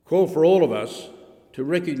call for all of us to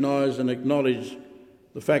recognise and acknowledge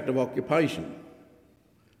the fact of occupation,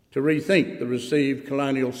 to rethink the received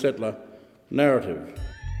colonial settler narrative.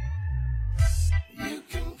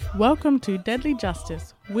 Welcome to Deadly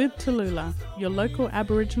Justice with Tallulah, your local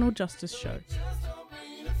Aboriginal justice show.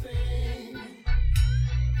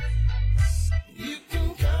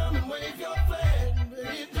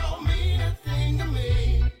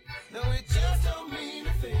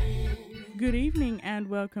 Good evening and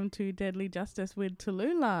welcome to Deadly Justice with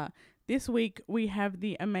Tallulah. This week we have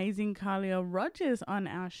the amazing Kahlia Rogers on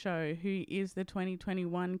our show, who is the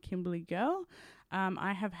 2021 Kimberley Girl.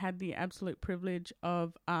 I have had the absolute privilege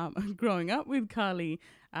of growing up with Kahlia.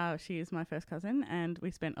 She is my first cousin and we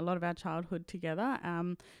spent a lot of our childhood together.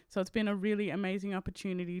 So it's been a really amazing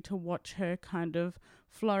opportunity to watch her kind of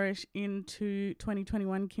flourish into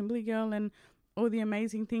 2021 Kimberley Girl and all the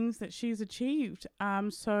amazing things that she's achieved.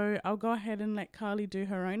 So I'll go ahead and let Kahlia do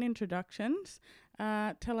her own introductions.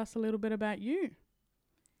 Tell us a little bit about you.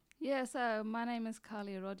 Yeah, so my name is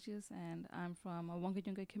Kahlia Rogers and I'm from a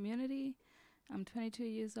Wangajunga community. I'm 22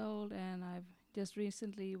 years old and I've just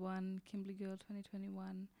recently won Kimberley Girl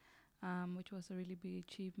 2021, which was a really big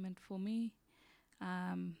achievement for me.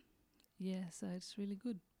 So it's really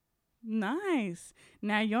good. Nice.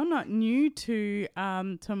 Now you're not new to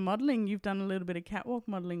modelling. You've done a little bit of catwalk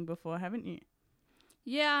modelling before, haven't you?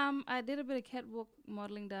 Yeah, I did a bit of catwalk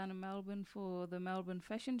modelling down in Melbourne for the Melbourne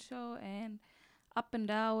Fashion Show and up in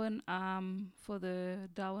Darwin for the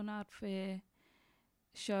Darwin Art Fair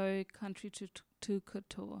show Country to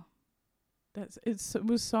Couture. It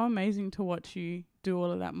was so amazing to watch you do all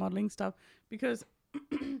of that modelling stuff because,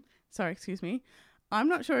 sorry, excuse me. I'm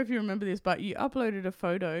not sure if you remember this, but you uploaded a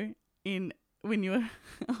photo when you were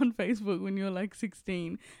on Facebook when you were like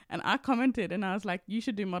 16, and I commented and I was like, you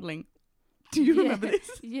should do modelling. Do you remember this?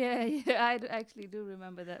 Yeah, I actually do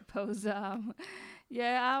remember that pose.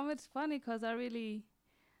 It's funny because I really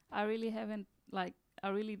haven't, I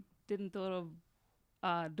really didn't thought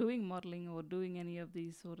of doing modelling or doing any of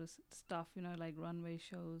these sort of stuff, like runway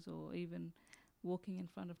shows or even walking in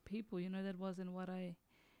front of people. That wasn't what I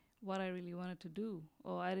really wanted to do,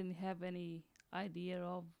 or I didn't have any idea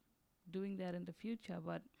of doing that in the future.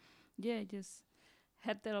 But yeah, just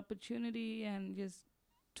had that opportunity and just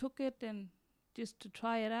took it and just to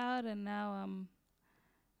try it out. And now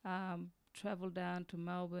I'm traveled down to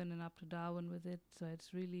Melbourne and up to Darwin with it. So it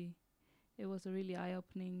was a really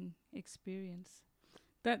eye-opening experience.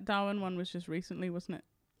 That Darwin one was just recently, wasn't it?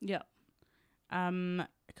 Yeah. A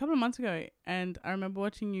couple of months ago, and I remember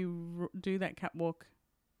watching you do that catwalk.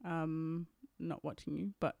 Not watching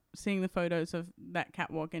you, but seeing the photos of that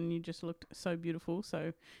catwalk, and you just looked so beautiful.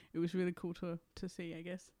 So it was really cool to see, I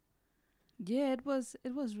guess. Yeah, it was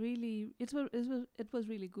really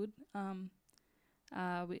good.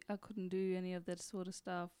 I couldn't do any of that sort of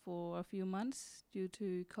stuff for a few months due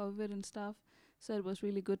to COVID and stuff. So it was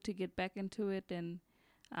really good to get back into it and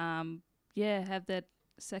have that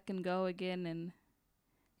second go again, and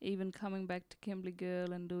even coming back to Kimberley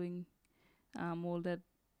Girl and doing all that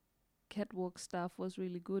catwalk stuff was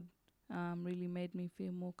really good. Really made me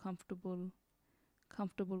feel more comfortable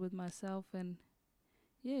with myself, and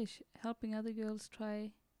helping other girls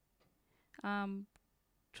try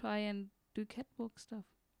and do catwalk stuff.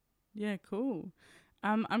 Yeah, cool.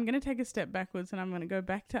 I'm going to take a step backwards and I'm going to go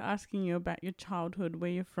back to asking you about your childhood, where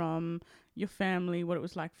you're from, your family, what it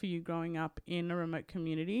was like for you growing up in a remote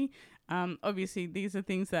community. Obviously, these are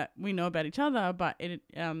things that we know about each other, but,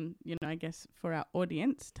 I guess for our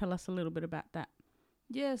audience, tell us a little bit about that.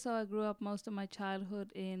 Yeah, so I grew up most of my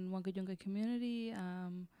childhood in Wangajunga community.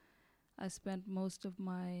 I spent most of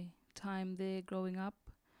my time there growing up.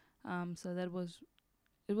 So it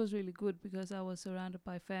was really good because I was surrounded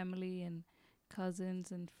by family and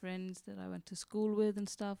cousins and friends that I went to school with and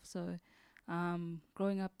stuff. So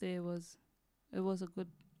growing up there was a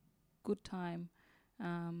good time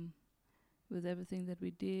with everything that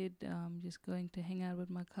we did. Just going to hang out with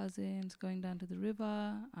my cousins, going down to the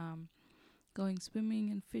river, going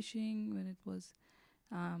swimming and fishing when it was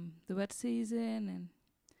the wet season, and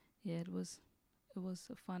it was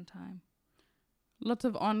a fun time. Lots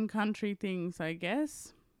of on-country things, I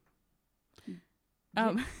guess.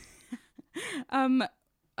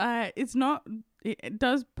 It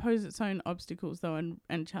does pose its own obstacles though,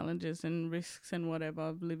 and challenges and risks and whatever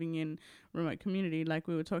of living in remote community. Like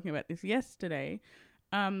we were talking about this yesterday.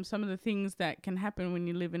 Some of the things that can happen when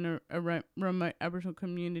you live in a remote Aboriginal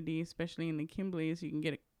community, especially in the Kimberley, is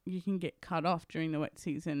you can get cut off during the wet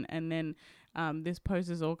season, and then this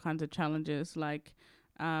poses all kinds of challenges like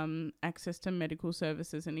access to medical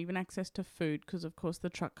services and even access to food, because of course the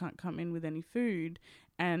truck can't come in with any food.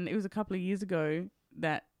 And it was a couple of years ago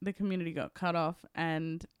that the community got cut off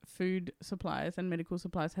and food supplies and medical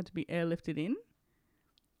supplies had to be airlifted in.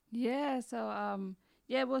 Yeah, so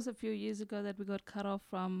it was a few years ago that we got cut off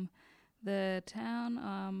from the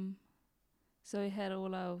town. So we had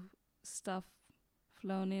all our stuff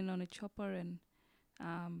flown in on a chopper, and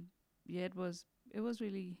it was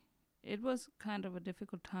kind of a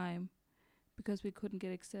difficult time because we couldn't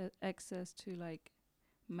get access to like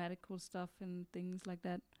medical stuff and things like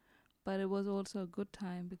that. But it was also a good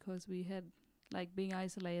time because we had, like, being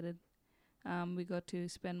isolated, we got to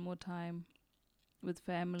spend more time with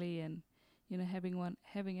family, and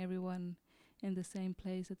having everyone in the same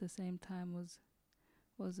place at the same time was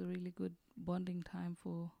a really good bonding time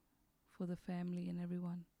for the family and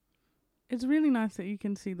everyone. It's really nice that you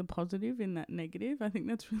can see the positive in that negative. I think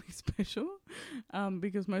that's really special,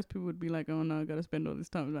 because most people would be like, oh no, I've got to spend all this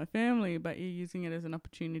time with my family, but you're using it as an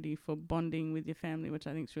opportunity for bonding with your family, which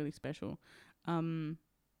I think is really special.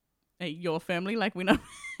 Your family, like we know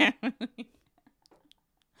family.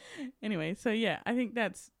 Anyway, so yeah, I think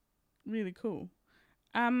that's really cool.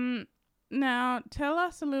 Now, tell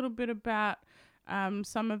us a little bit about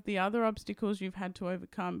some of the other obstacles you've had to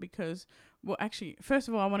overcome, because, well, actually, first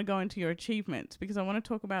of all, I want to go into your achievements, because I want to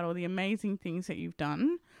talk about all the amazing things that you've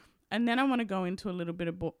done. And then I want to go into a little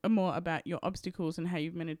bit more about your obstacles and how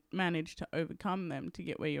you've managed to overcome them to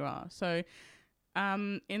get where you are. So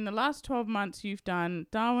in the last 12 months, you've done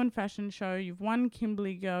Darwin Fashion Show, you've won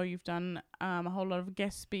Kimberley Girl, you've done a whole lot of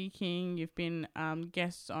guest speaking, you've been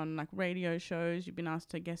guests on like radio shows, you've been asked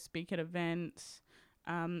to guest speak at events,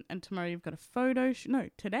 and tomorrow you've got a photo shoot. No,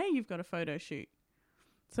 today you've got a photo shoot.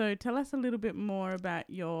 So tell us a little bit more about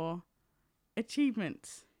your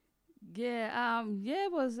achievements.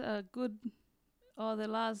 It was a good. The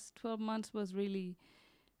last 12 months was really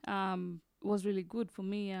good for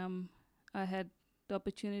me. I had the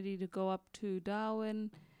opportunity to go up to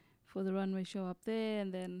Darwin for the runway show up there,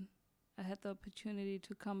 and then I had the opportunity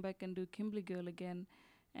to come back and do Kimberley Girl again.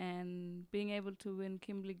 And being able to win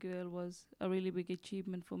Kimberley Girl was a really big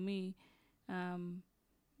achievement for me,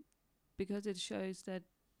 because it shows that,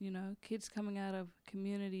 kids coming out of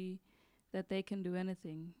community, that they can do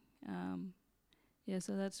anything.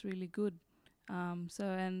 So that's really good.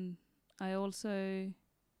 And I also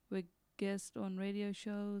were guest on radio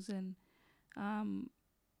shows, and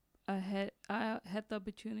I had the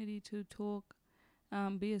opportunity to talk,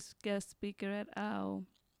 be a guest speaker at our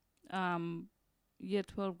year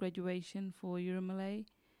 12 graduation for Euromalay.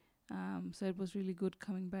 So it was really good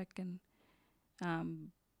coming back and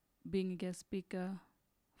being a guest speaker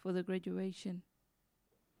for the graduation.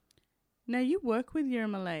 Now, you work with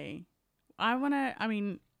Euromalay.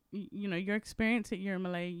 Your experience at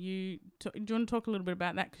Euromalay, do you want to talk a little bit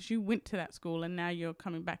about that? Because you went to that school and now you're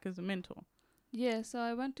coming back as a mentor. Yeah, so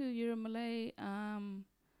I went to Euromalay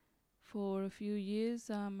for a few years,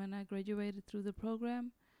 and I graduated through the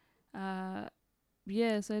program. So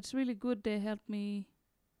it's really good. They helped me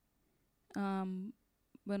when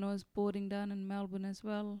I was boarding down in Melbourne as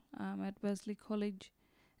well, at Wesley College,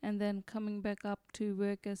 and then coming back up to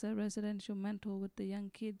work as a residential mentor with the young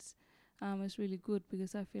kids. Is really good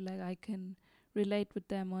because I feel like I can relate with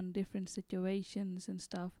them on different situations and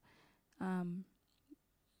stuff,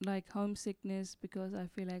 like homesickness, because I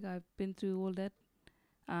feel like I've been through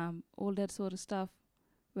all that sort of stuff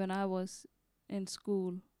when I was in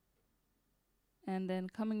school. And then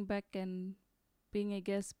coming back and being a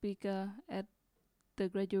guest speaker at the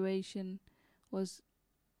graduation was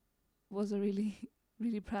a really,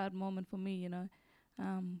 really proud moment for me,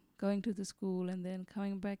 going to the school and then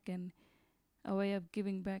coming back, and a way of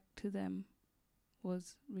giving back to them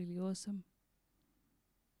was really awesome.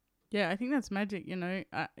 Yeah, I think that's magic,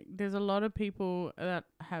 there's a lot of people that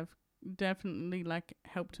have definitely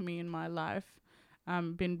helped me in my life,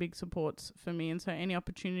 been big supports for me, and so any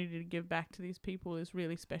opportunity to give back to these people is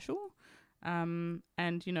really special. And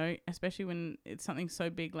especially when it's something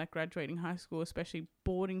so big like graduating high school, especially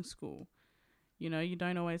boarding school, you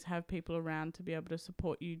don't always have people around to be able to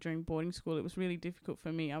support you during boarding school. It was really difficult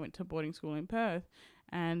for me. I went to boarding school in Perth,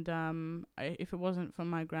 and if it wasn't for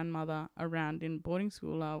my grandmother around in boarding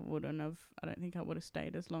school, I don't think I would have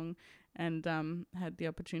stayed as long and had the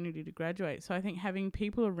opportunity to graduate. So I think having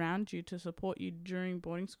people around you to support you during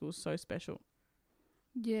boarding school is so special.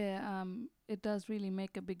 Yeah, it does really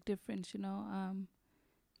make a big difference,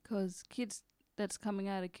 because kids that's coming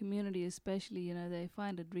out of community especially, they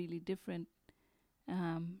find it really different,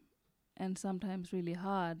 and sometimes really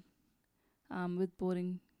hard with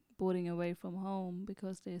boarding away from home,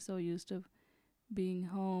 because they're so used to being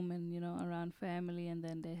home and around family, and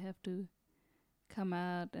then they have to come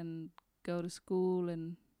out and go to school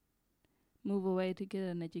and move away to get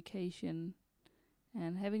an education,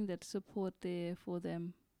 and having that support there for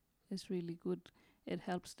them is really good. It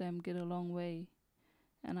helps them get a long way,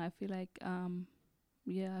 and I feel like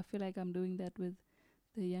I feel like I'm doing that with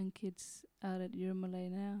the young kids out at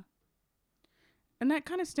Yirmalay now. And that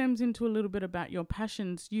kind of stems into a little bit about your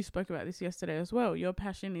passions. You spoke about this yesterday as well. Your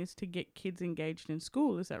passion is to get kids engaged in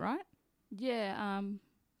school. Is that right? Yeah, I'm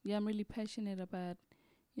really passionate about,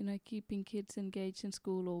 keeping kids engaged in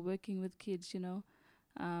school or working with kids,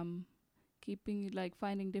 keeping, like,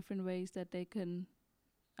 finding different ways that they can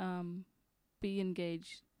be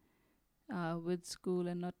engaged with school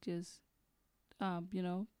and not just,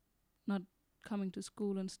 not coming to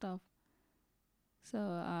school and stuff. So,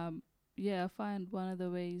 I find one of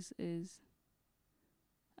the ways is,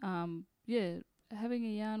 having a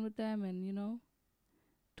yarn with them and,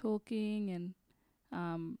 talking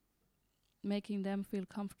and making them feel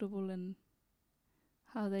comfortable in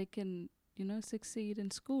how they can, succeed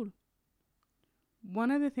in school.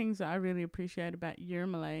 One of the things that I really appreciate about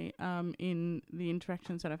Yirmalay in the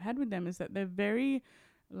interactions that I've had with them is that they're very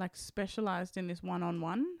specialized in this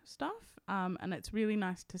one-on-one stuff, and it's really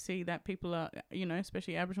nice to see that people are,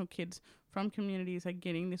 especially Aboriginal kids from communities, are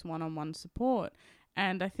getting this one-on-one support.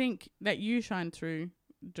 And I think that you shine through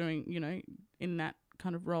doing, in that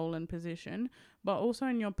kind of role and position, but also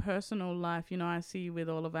in your personal life. I see with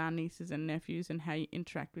all of our nieces and nephews and how you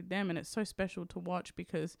interact with them, and it's so special to watch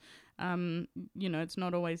because it's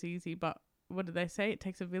not always easy, but what do they say? It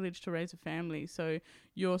takes a village to raise a family. So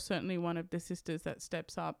you're certainly one of the sisters that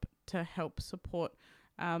steps up to help support.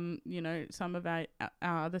 Some of our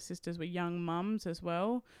other sisters were young mums as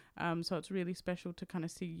well. So it's really special to kind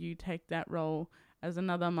of see you take that role as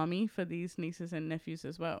another mummy for these nieces and nephews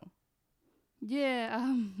as well.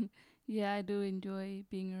 Yeah, I do enjoy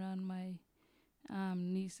being around my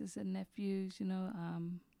nieces and nephews.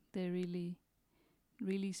 They're really,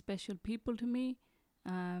 really special people to me.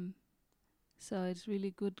 So it's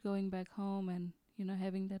really good going back home and,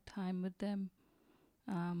 having that time with them,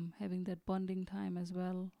 having that bonding time as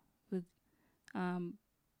well with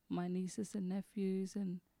my nieces and nephews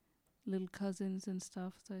and little cousins and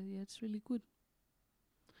stuff. So, yeah, it's really good.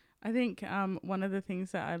 I think one of the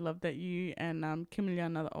things that I love that you and Kahlia,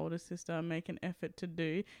 another older sister, make an effort to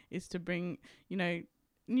do is to bring,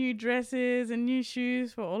 new dresses and new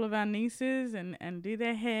shoes for all of our nieces and do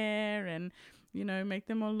their hair and, make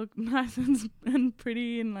them all look nice and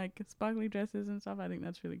pretty in sparkly dresses and stuff. I think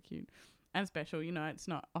that's really cute and special. It's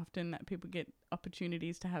not often that people get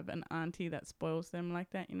opportunities to have an auntie that spoils them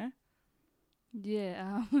like that,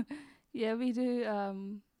 Yeah, yeah, we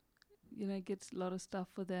do. Gets a lot of stuff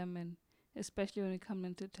for them, and especially when we come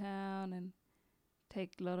into town and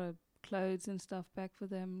take a lot of clothes and stuff back for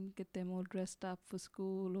them, get them all dressed up for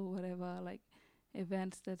school or whatever,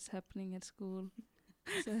 events that's happening at school.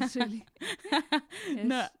 So it's really,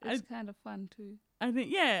 it's kind of fun too. I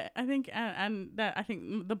think, and that I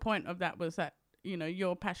think the point of that was that,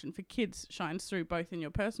 your passion for kids shines through both in your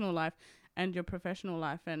personal life and your professional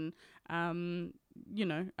life. And,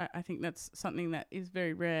 I think that's something that is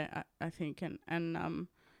very rare, I think, and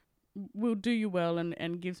will do you well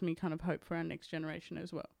and gives me kind of hope for our next generation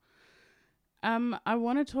as well. I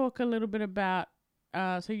want to talk a little bit about,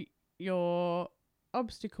 your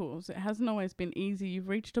obstacles. It hasn't always been easy. You've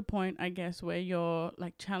reached a point, I guess, where you're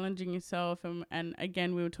challenging yourself, and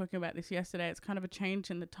again, we were talking about this yesterday. It's kind of a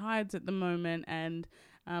change in the tides at the moment, and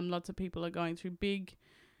lots of people are going through big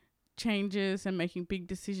changes and making big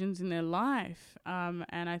decisions in their life, and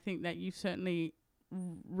I think that you've certainly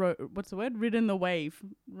ridden the wave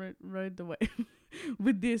rode the wave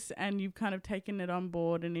with this, and you've kind of taken it on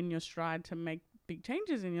board and in your stride to make big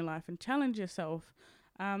changes in your life and challenge yourself.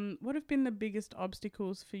 What have been the biggest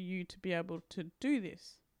obstacles for you to be able to do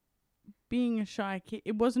this? Being a shy kid,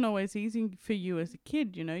 it wasn't always easy for you as a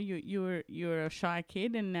kid. You were a shy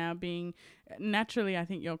kid, and now being naturally, I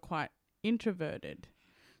think you're quite introverted.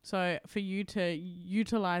 So for you to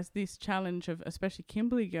utilize this challenge of especially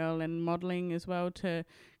Kimberley Girl and modelling as well to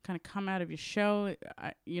kind of come out of your shell,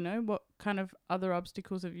 what kind of other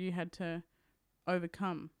obstacles have you had to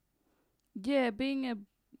overcome? Yeah, being a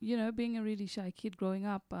really shy kid growing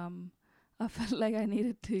up, I felt like I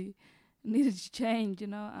needed to change.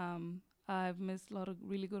 I've missed a lot of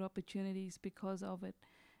really good opportunities because of it,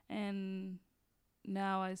 and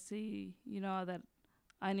now I see, that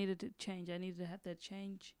I needed to change. I needed to have that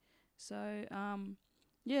change. So, and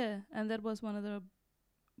that was one of the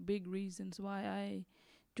big reasons why I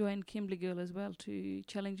joined Kimberley Girl as well, to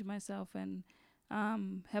challenge myself and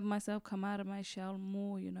have myself come out of my shell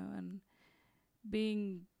more, and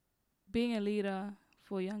being being a leader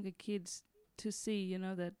for younger kids to see,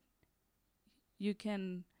 that you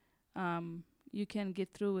can you can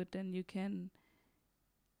get through it, and you can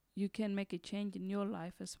make a change in your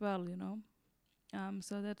life as well,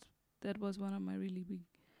 so that was one of my really big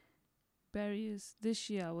barriers this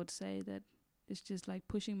year. I would say that it's just like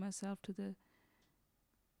pushing myself to the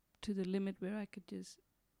limit where I could just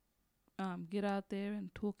get out there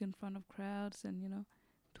and talk in front of crowds, and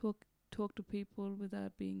talk to people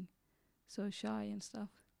without being so shy and stuff.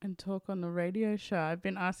 And talk on the radio show. I've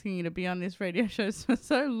been asking you to be on this radio show for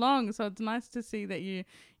so long, so it's nice to see that you're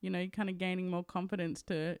kind of gaining more confidence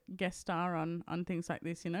to guest star on things like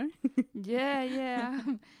this, Yeah.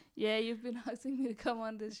 Yeah, you've been asking me to come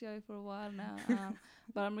on this show for a while now,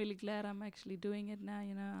 but I'm really glad I'm actually doing it now.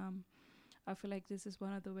 I feel like this is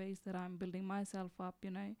one of the ways that I'm building myself up,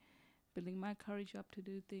 building my courage up to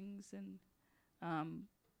do things, and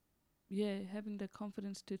having the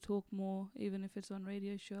confidence to talk more, even if it's on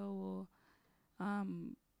radio show or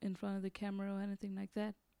in front of the camera or anything like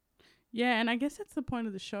that. Yeah, and I guess that's the point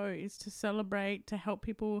of the show, is to celebrate, to help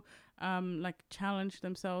people challenge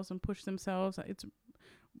themselves and push themselves. It's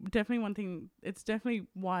definitely one thing. It's definitely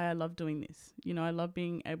why I love doing this. I love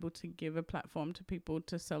being able to give a platform to people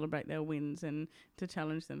to celebrate their wins and to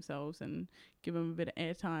challenge themselves and give them a bit of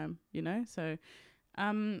airtime, So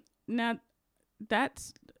now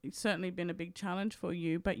that's certainly been a big challenge for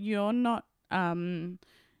you, but you're not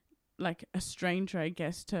like a stranger, I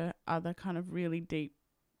guess, to other kind of really deep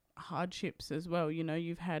hardships as well.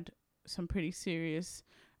 You've had some pretty serious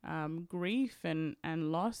grief and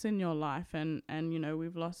loss in your life, and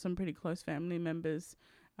we've lost some pretty close family members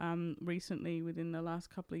recently within the last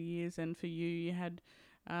couple of years, and for you had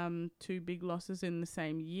 2 big losses in the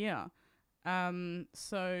same year.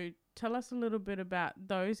 So tell us a little bit about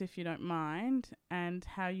those, if you don't mind, and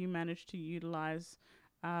how you managed to utilize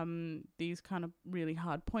these kind of really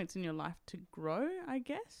hard points in your life to grow, I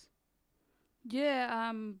guess.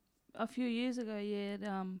 Yeah, a few years ago, it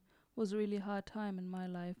was a really hard time in my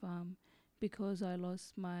life, because I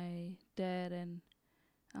lost my dad, and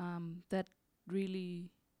that really,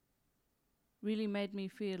 really made me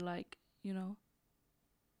feel like,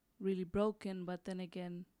 really broken. But then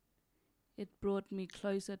again, it brought me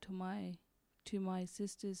closer to my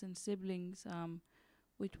sisters and siblings,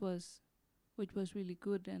 which was really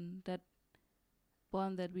good, and that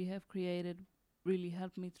bond that we have created really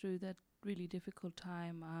helped me through that really difficult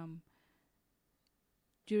time.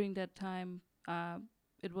 During that time,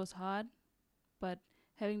 it was hard, but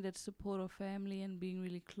having that support of family and being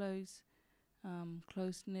really close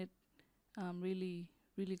knit, really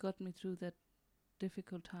got me through that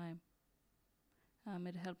difficult time.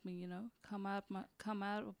 It helped me, come out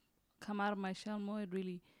of my shell more. It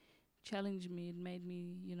really challenged me. It made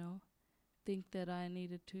me, think that I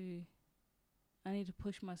need to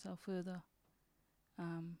push myself further.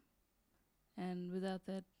 And without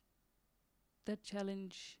that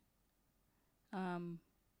challenge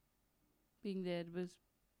being there,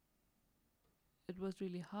 it was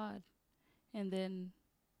really hard. And then,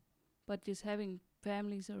 but just having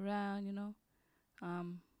families around,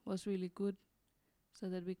 was really good, so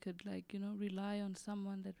that we could rely on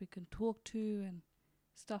someone that we can talk to and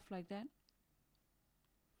stuff like that.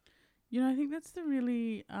 I think that's the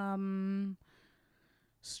really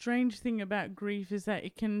strange thing about grief, is that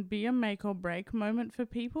it can be a make or break moment for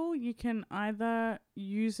people. You can either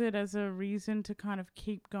use it as a reason to kind of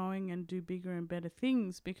keep going and do bigger and better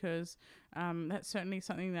things, because that's certainly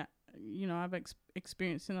something that I've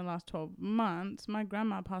experienced in the last 12 months. My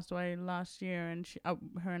grandma passed away last year, and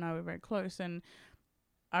her and I were very close, and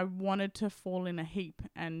I wanted to fall in a heap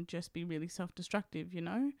and just be really self-destructive,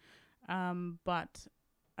 but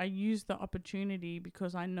I used the opportunity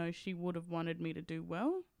because I know she would have wanted me to do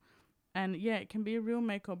well. And yeah, it can be a real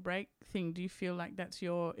make or break thing. Do you feel like that's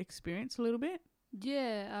your experience a little bit?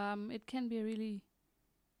 Yeah, it can be a really,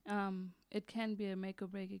 it can be a make or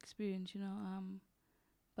break experience,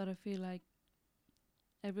 but I feel like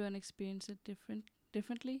everyone experiences it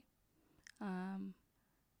differently.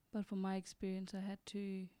 But from my experience, I had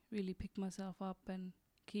to really pick myself up and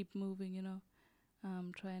keep moving,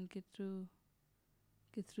 try and get through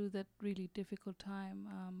that really difficult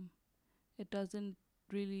time. It doesn't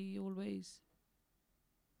really always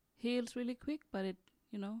heals really quick, but it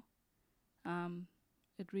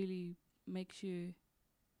really makes you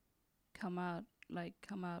come out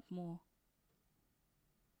more.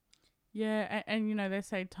 Yeah, and they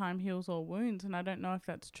say time heals all wounds, and I don't know if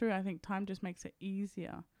that's true. I think time just makes it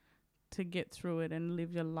easier to get through it and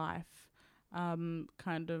live your life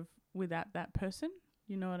kind of without that person.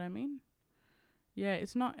 You know what I mean? Yeah,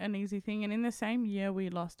 it's not an easy thing. And in the same year, we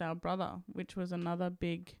lost our brother, which was another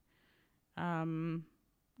big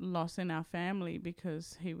loss in our family,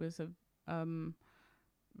 because he was a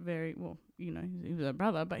very, well, you know, he was a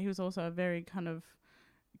brother, but he was also a very kind of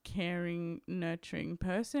caring, nurturing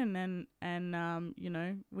person. And you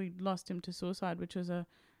know, we lost him to suicide, which was a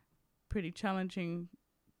pretty challenging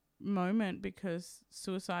moment, because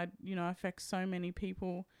suicide, you know, affects so many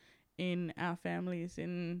people in our families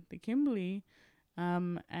in the Kimberley.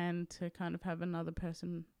 And to kind of have another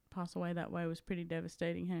person pass away that way was pretty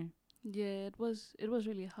devastating, hey? Yeah, it was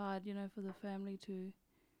really hard, you know, for the family to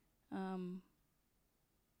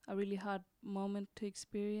a really hard moment to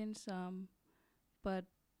experience. But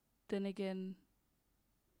then again,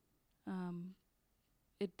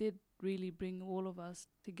 it did really bring all of us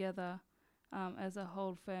together as a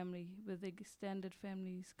whole family, with the extended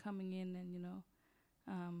families coming in and, you know,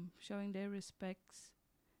 showing their respects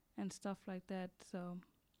and stuff like that. So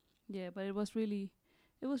yeah, but it was really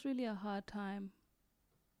a hard time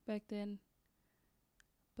back then.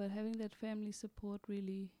 But having that family support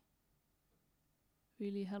really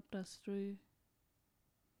helped us through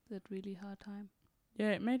that really hard time.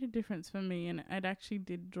 Yeah, it made a difference for me, and it actually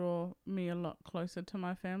did draw me a lot closer to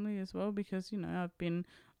my family as well, because, you know, I've been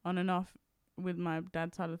on and off with my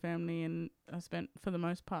dad's side of the family, and I spent, for the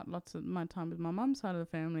most part, lots of my time with my mum's side of the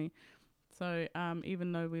family. So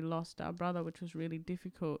even though we lost our brother, which was really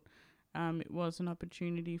difficult, it was an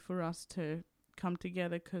opportunity for us to come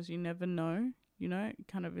together, because you never know, you know, it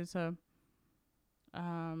kind of is a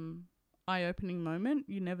eye-opening moment.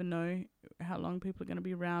 You never know how long people are going to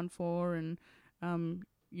be around for, and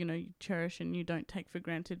you know, you cherish and you don't take for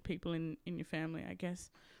granted people in your family, I guess.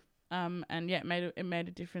 And yeah, it made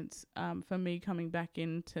a difference for me coming back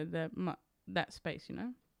into that space, you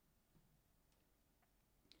know.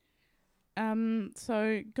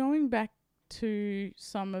 So going back to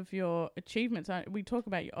some of your achievements, we talk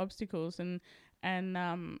about your obstacles, and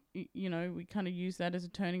you know, we kind of use that as a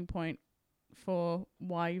turning point for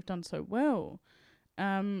why you've done so well.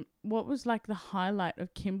 What was like the highlight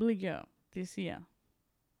of Kimberley Girl this year?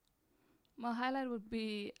 My highlight would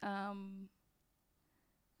be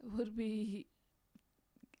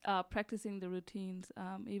practicing the routines,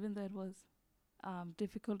 even though it was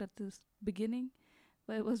difficult at the beginning,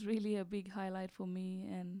 but it was really a big highlight for me.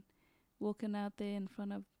 And walking out there in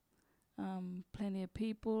front of plenty of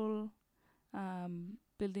people,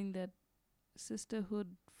 building that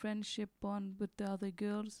sisterhood, friendship bond with the other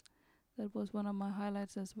girls, that was one of my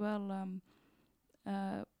highlights as well.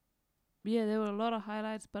 Yeah, there were a lot of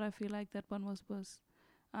highlights, but I feel like that one was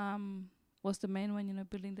the main one. You know,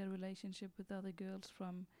 building that relationship with other girls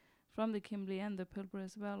from the Kimberley and the Pilbara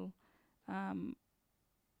as well, and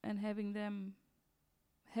having them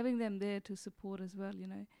there to support as well. You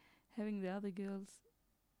know, having the other girls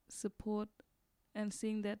support and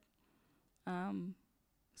seeing that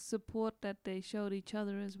support that they showed each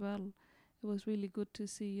other as well. It was really good to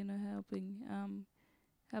see. You know,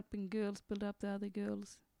 helping girls build up the other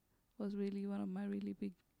girls was really one of my really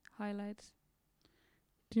big highlights.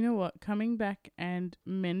 Do you know what? Coming back and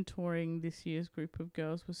mentoring this year's group of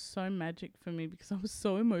girls was so magic for me, because I was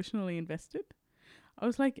so emotionally invested. I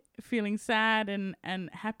was like feeling sad and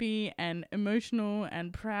happy and emotional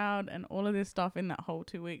and proud and all of this stuff in that whole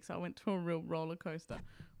 2 weeks. I went through a real roller coaster.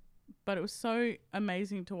 But it was so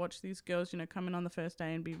amazing to watch these girls, you know, come in on the first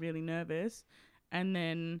day and be really nervous, and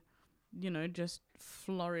then, you know, just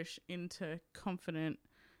flourish into confident,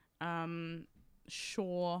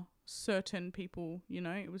 sure, certain people. You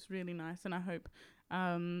know, it was really nice. And I hope,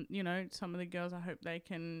 you know, some of the girls, I hope they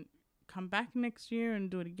can come back next year and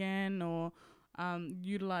do it again, or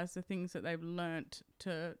utilize the things that they've learnt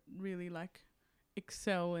to really like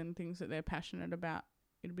excel in things that they're passionate about.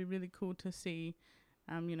 It'd be really cool to see,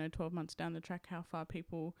 you know, 12 months down the track, how far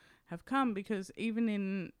people have come. Because even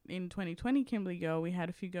in 2020 Kimberley Girl, we had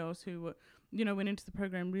a few girls who were, you know, went into the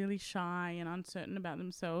program really shy and uncertain about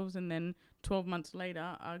themselves, and then 12 months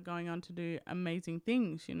later are going on to do amazing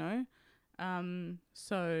things, you know.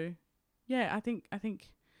 So yeah, I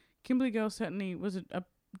think Kimberley Girl certainly was a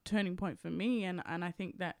turning point for me, and I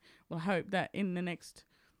think that, well, I hope that in the next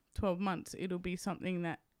 12 months it'll be something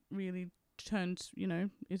that really turns, you know,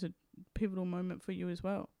 is a pivotal moment for you as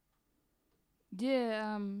well.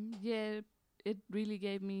 Yeah, it really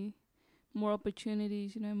gave me more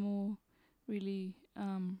opportunities, you know, more really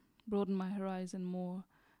broadened my horizon more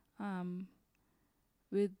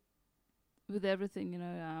with everything, you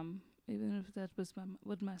know, even if that was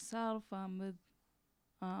with myself, with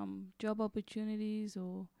job opportunities,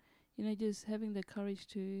 or, you know, just having the courage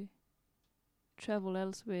to travel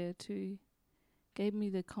elsewhere to gave me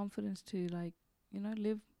the confidence to like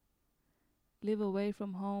live away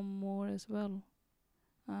from home more as well.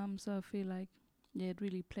 So I feel like it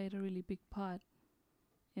really played a really big part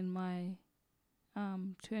in my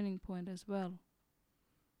turning point as well.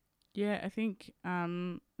 Yeah, I think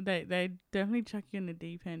they definitely chuck you in the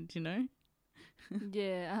deep end, you know?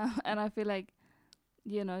 Yeah, and I feel like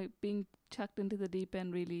being chucked into the deep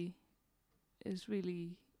end really is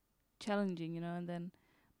really challenging, and then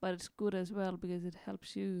but it's good as well because it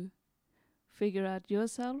helps you figure out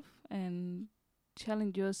yourself and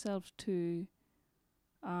challenge yourself to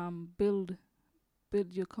build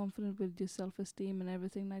your confidence, build your self-esteem and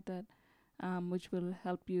everything like that, which will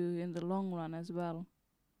help you in the long run as well.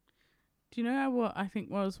 Do you know what I think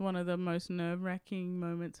was one of the most nerve-wracking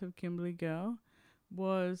moments of Kimberly Girl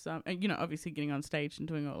was, obviously getting on stage and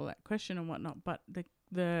doing all that question and whatnot, but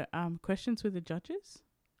the questions with the judges,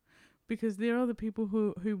 because they're all the people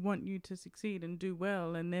who want you to succeed and do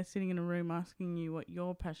well, and they're sitting in a room asking you what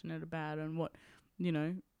you're passionate about and what,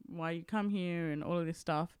 why you come here and all of this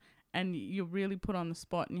stuff, and you're really put on the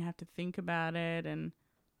spot and you have to think about it, and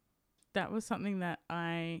that was something that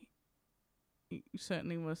I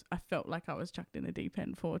felt like I was chucked in the deep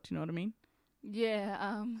end for. Do you know what I mean?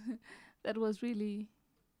 Yeah, that was really,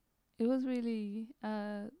 it was really,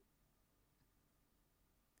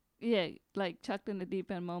 yeah, like chucked in the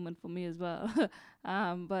deep end moment for me as well.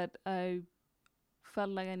 But I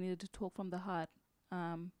felt like I needed to talk from the heart,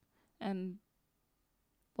 and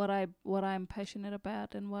what I'm passionate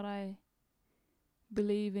about and what I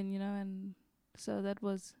believe in, and so that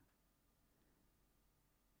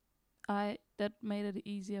made it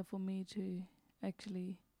easier for me to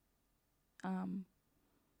actually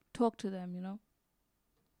talk to them.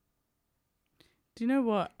 Do you know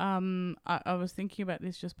what? I was thinking about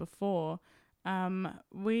this just before.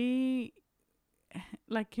 We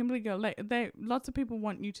like Kimberly Girl. Like lots of people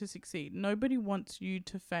want you to succeed. Nobody wants you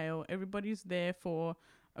to fail. Everybody's there for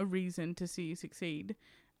a reason to see you succeed.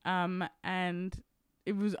 And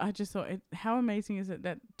it was. I just thought, how amazing is it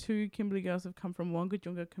that two Kimberly Girls have come from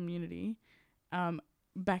Wangajunga community,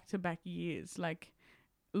 back to back years. Like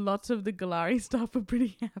lots of the Goolarri staff are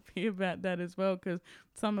pretty happy about that as well, because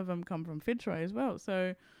some of them come from Fitzroy as well.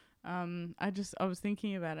 So I was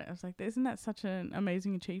thinking about it. I was like, isn't that such an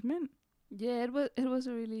amazing achievement? Yeah, it was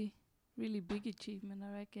a really really big achievement,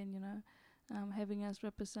 I reckon. Having us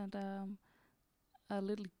represent a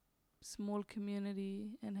little small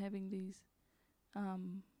community and having these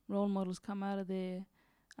role models come out of there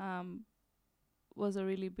um, was a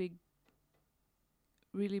really big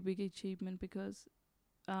achievement because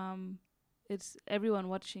it's everyone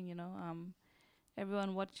watching.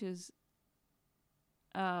 Everyone watches.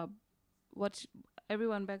 Uh, watch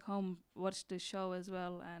everyone back home watched the show as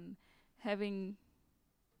well, and having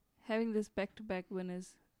this back-to-back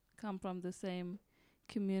winners come from the same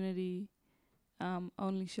community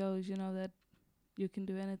only shows that you can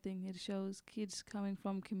do anything. It shows kids coming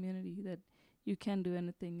from community that you can do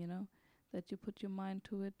anything, that you put your mind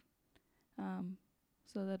to it.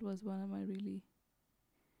 So that was one of my really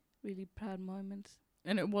really proud moments.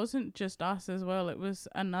 And it wasn't just us as well. It was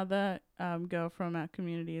another girl from our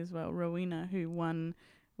community as well, Rowena, who won.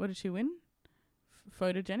 What did she win?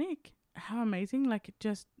 Photogenic. How amazing! Like it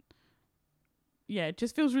just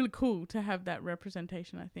feels really cool to have that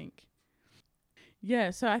representation, I think.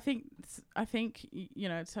 Yeah, so I think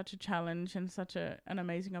it's such a challenge and such an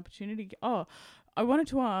amazing opportunity. Oh, I wanted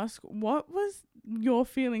to ask, what was your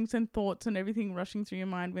feelings and thoughts and everything rushing through your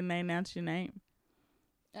mind when they announced your name?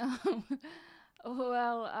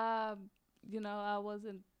 Well, I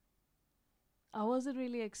wasn't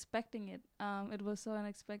really expecting it. It was so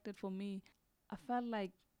unexpected for me. I felt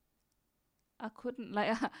like I couldn't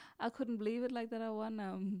like I couldn't believe it like that I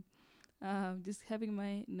won. Just having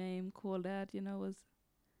my name called out,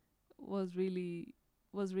 was really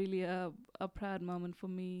a proud moment for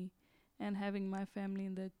me, and having my family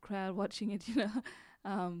in the crowd watching it.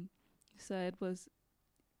 So it was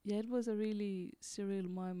a really surreal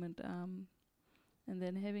moment. And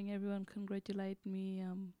then having everyone congratulate me.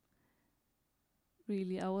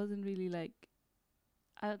 Really, I wasn't really like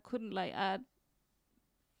I couldn't like I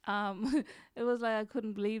it was like I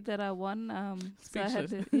couldn't believe that I won. So I had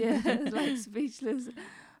Speechless. to it's like speechless.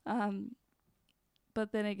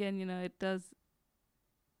 But then again, it does.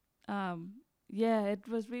 It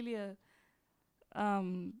was really a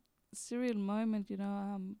surreal moment,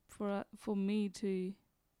 for me to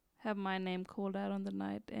have my name called out on the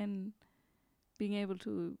night, and being able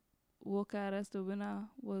to walk out as the winner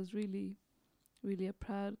was really, really a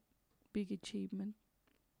proud, big achievement.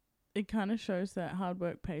 it kind of shows that hard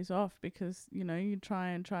work pays off because, you try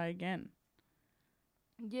and try again.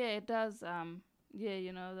 Yeah, it does. Yeah,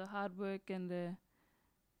 the hard work and the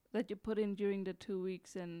that you put in during the 2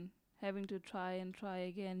 weeks and having to try and try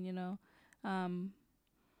again, um,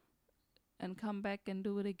 and come back and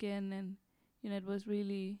do it again, and it was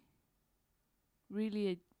really, really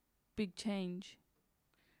a big change.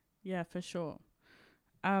 Yeah, for sure.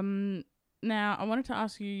 Now I wanted to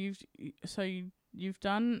ask you. You've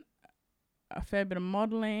done a fair bit of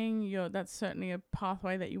modeling. That's certainly a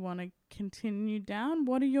pathway that you want to continue down.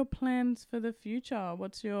 What are your plans for the future?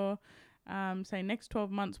 What's your say next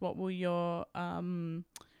 12 months? What will your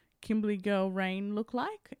Kimberly Girl reign look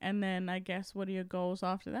like? And then I guess what are your goals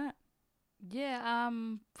after that? Yeah,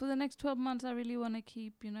 for the next 12 months, I really want to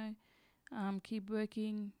keep, keep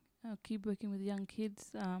working with young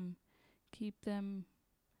kids, keep them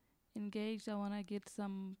engaged. I want to get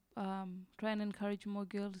some, try and encourage more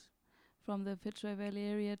girls from the Fitzroy Valley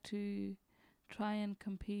area to try and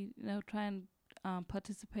compete, try and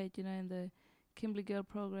participate, in the Kimberly Girl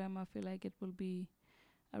program. I feel like it will be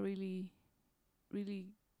a really, really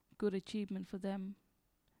good achievement for them,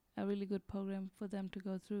 a really good program for them to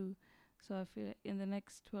go through. So I feel in the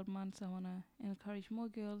next 12 months, I want to encourage more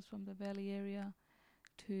girls from the Valley area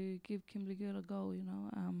to give Kimberly Girl a go,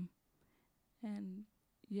 and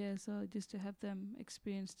yeah, so just to have them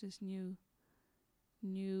experience this new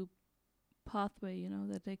pathway,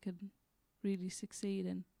 that they could really succeed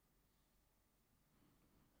in.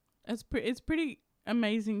 It's pretty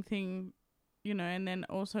amazing thing, and then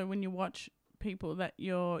also when you watch people that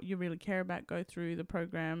you really care about go through the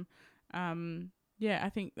program, I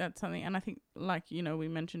think that's something, and I think like we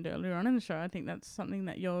mentioned earlier on in the show, I think that's something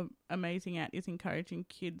that you're amazing at, is encouraging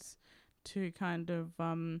kids to kind of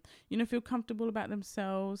feel comfortable about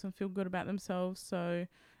themselves and feel good about themselves. So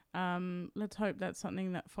let's hope that's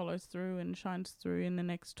something that follows through and shines through in the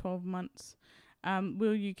next 12 months.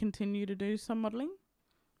 Will you continue to do some modelling?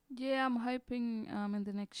 Yeah, I'm hoping in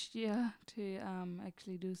the next year to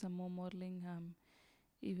actually do some more modelling,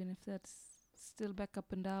 even if that's still back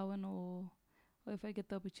up in Darwin, or if I get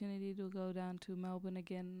the opportunity to go down to Melbourne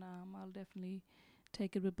again, I'll definitely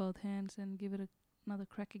take it with both hands and give it another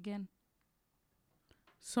crack again.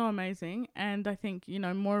 So amazing. And I think,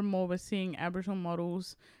 more and more we're seeing Aboriginal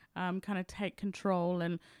models kind of take control.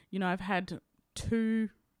 And, I've had 2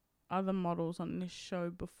 other models on this show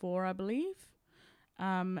before, I believe.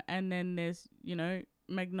 And then there's,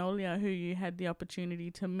 Magnolia, who you had the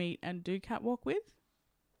opportunity to meet and do catwalk with.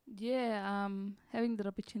 Yeah, having the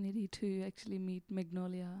opportunity to actually meet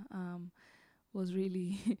Magnolia was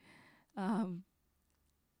really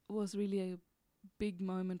was really a big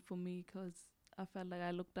moment for me, because I felt like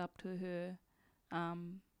I looked up to her,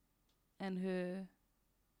 and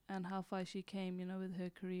how far she came, with her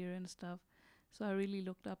career and stuff. So I really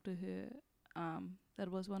looked up to her.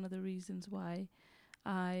 That was one of the reasons why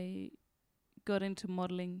I got into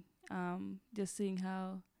modeling. Just seeing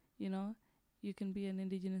how, you can be an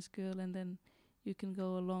Indigenous girl and then you can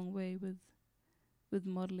go a long way with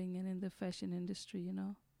modeling and in the fashion industry,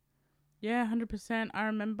 Yeah, 100%. I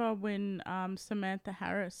remember when Samantha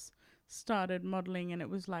Harris started modeling, and it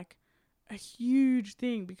was like a huge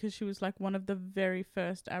thing because she was like one of the very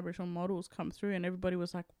first Aboriginal models come through, and everybody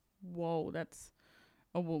was like, whoa, that's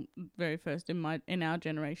very first in our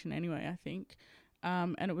generation anyway, I think.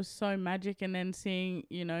 And it was so magic. And then seeing,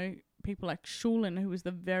 people like Shulin, who was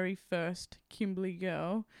the very first Kimberly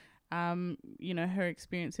girl, her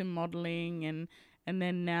experience in modeling, and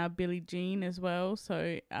then now Billie Jean as well.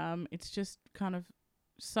 So it's just kind of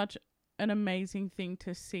such an amazing thing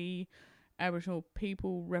to see Aboriginal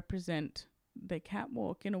people represent the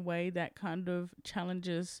catwalk in a way that kind of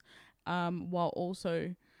challenges, while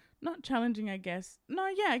also not challenging, I guess. No,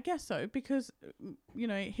 yeah, I guess so, because,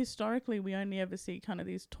 historically we only ever see kind of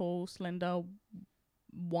these tall, slender,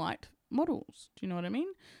 white models. Do you know what I mean?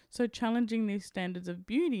 So challenging these standards of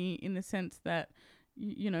beauty in the sense that,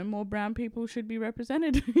 more brown people should be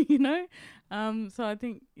represented, So I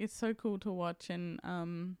think it's so cool to watch,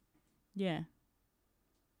 and, yeah.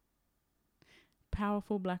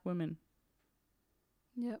 Powerful black women.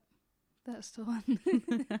 Yep. That's the one.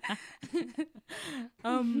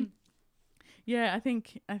 Yeah, I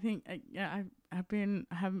think I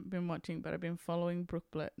haven't been watching, but I've been following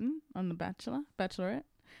Brooke Blurton on The Bachelorette,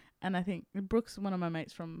 and I think Brooke's one of my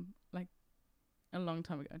mates from like a long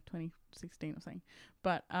time ago, 2016 or something.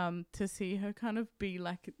 But to see her kind of be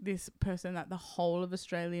like this person that the whole of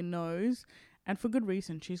Australia knows, and for good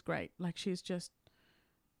reason, she's great. Like, she's just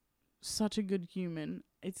such a good human.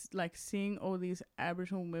 It's like seeing all these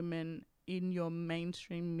Aboriginal women in your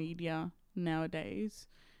mainstream media nowadays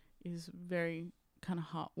is very kind of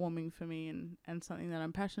heartwarming for me and something that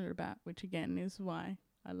I'm passionate about, which again is why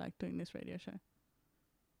I like doing this radio show.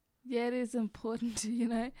 Yeah, it is important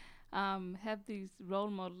to, have these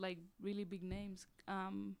role models, like really big names,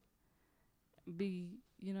 be,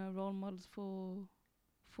 role models for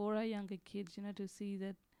our younger kids, to see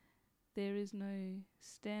that there is no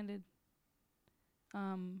standard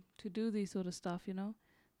to do this sort of stuff,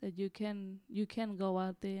 that you can go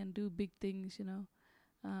out there and do big things,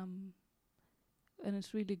 and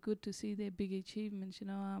it's really good to see their big achievements,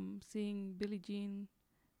 seeing Billie Jean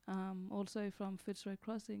also from Fitzroy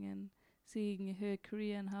Crossing, and seeing her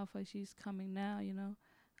career and how far she's coming now,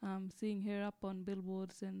 seeing her up on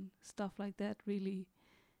billboards and stuff like that really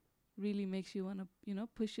makes you want to,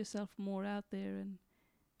 push yourself more out there and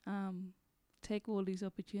take all these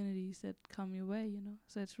opportunities that come your way,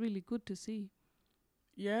 So it's really good to see.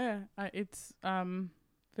 Yeah, it's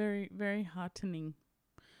very, very heartening.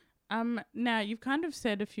 Now, you've kind of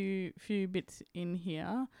said a few bits in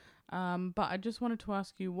here, but I just wanted to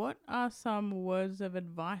ask you, what are some words of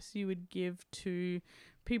advice you would give to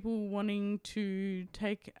people wanting to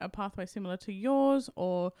take a pathway similar to yours,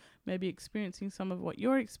 or maybe experiencing some of what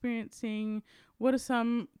you're experiencing? What are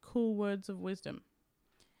some cool words of wisdom?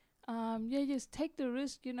 Just take the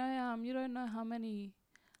risk, you don't know how many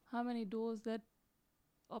doors that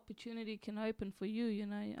opportunity can open for you,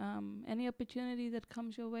 any opportunity that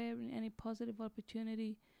comes your way, any positive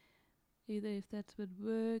opportunity, either if that's with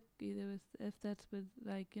work, if that's with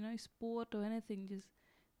sport or anything, just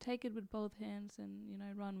take it with both hands and,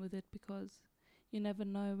 run with it, because you never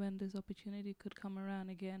know when this opportunity could come around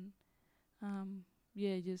again.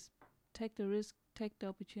 Just take the risk, take the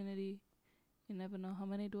opportunity. You never know how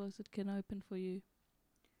many doors it can open for you.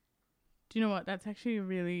 Do you know what? That's actually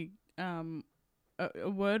really a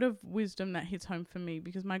word of wisdom that hits home for me,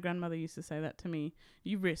 because my grandmother used to say that to me.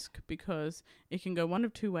 You risk, because it can go one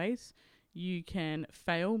of two ways. You can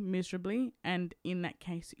fail miserably, and in that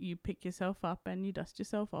case you pick yourself up and you dust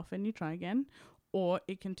yourself off and you try again, or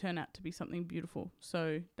it can turn out to be something beautiful.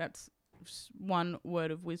 So that's one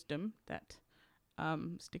word of wisdom that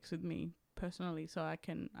sticks with me personally, so I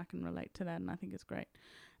can relate to that, and I think it's great.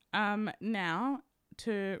 Now,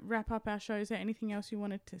 to wrap up our show, is there anything else you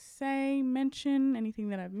wanted to say, mention, anything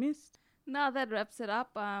that I've missed? No, that wraps it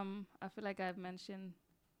up. I feel like I've mentioned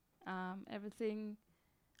everything,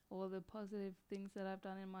 all the positive things that I've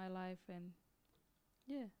done in my life, and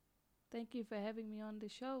thank you for having me on the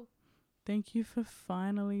show. Thank you for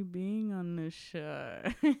finally being on the show.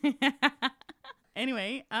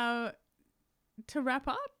 Anyway, to wrap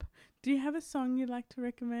up, do you have a song you'd like to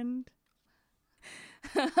recommend?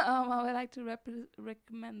 I would like to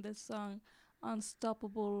recommend the song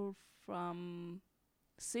Unstoppable from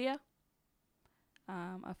Sia.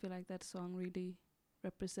 I feel like that song really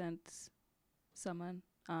represents someone,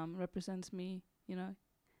 represents me,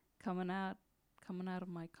 coming out of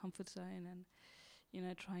my comfort zone and,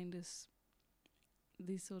 trying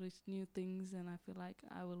these sort of new things, and I feel like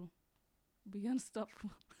I will be unstoppable.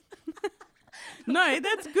 No,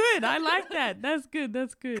 that's good. I like that. That's good.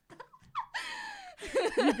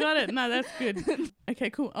 You got it. No, that's good. Okay,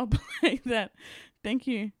 cool. I'll play that. Thank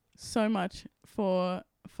you so much for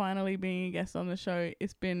finally being a guest on the show.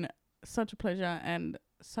 It's been such a pleasure and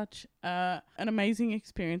such an amazing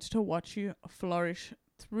experience to watch you flourish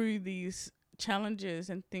through these challenges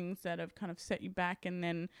and things that have kind of set you back, and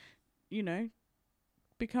then,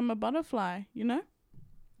 become a butterfly,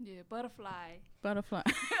 Yeah, butterfly.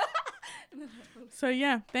 So,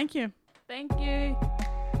 thank you. Thank you.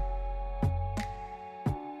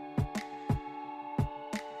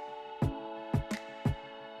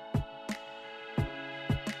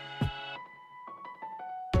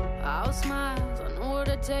 I'll smile, I know what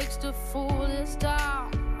it takes to fool this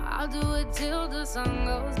town. I'll do it till the sun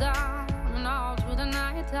goes down and all through the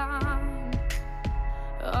night time.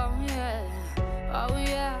 Oh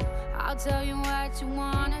yeah, I'll tell you what you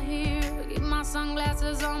wanna hear. Keep my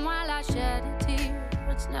sunglasses on while I shed a tear.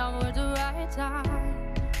 It's never the right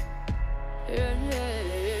time. Yeah.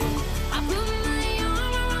 I put my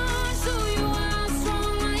armor on so you know how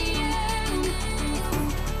strong I am.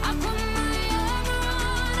 I put my armor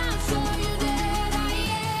on, I'll show you that I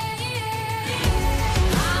am.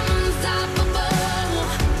 I'm unstoppable.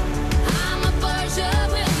 I'm a force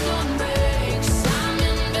with no brakes. I'm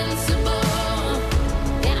invincible.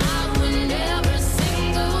 Yeah, I win every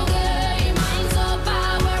single game. I'm so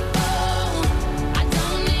powerful. I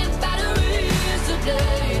don't need batteries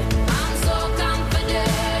today. I'm so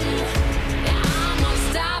confident. Yeah,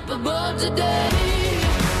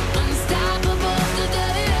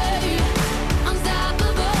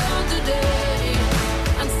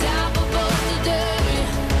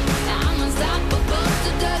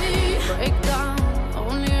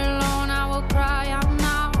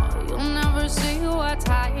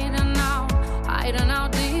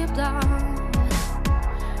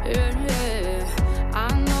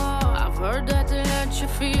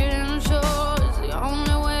 feeling sure is the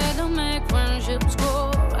only way to make friendships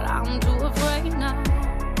grow. But I'm too afraid now.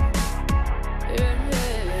 Yeah.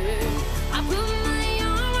 I put my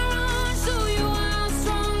arm around, show you how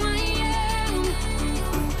strong I am.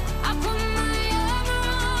 I put my arm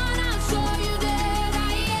around, I'll show you that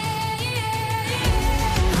I am.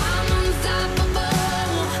 I'm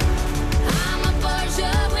unstoppable. I'm a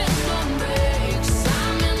Porsche with no brakes.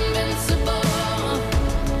 I'm invincible.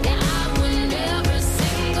 Yeah, I win every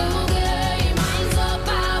single game. I'm so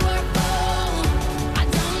powerful. I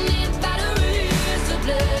don't need batteries to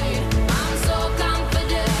play. I'm so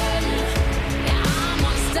confident. Yeah, I'm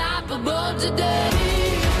unstoppable today.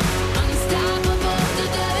 Unstoppable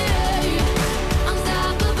today.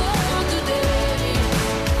 Unstoppable today.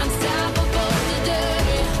 Unstoppable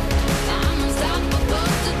today. I'm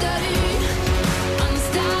unstoppable today.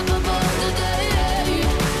 Unstoppable today.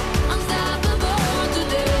 Unstoppable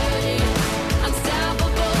today.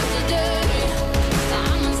 Unstoppable today.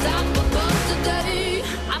 I'm unstoppable today.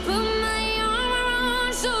 I put my arm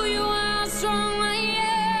around, show you how strong I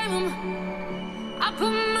am. I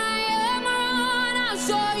put my arm around, I'll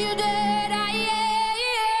show you that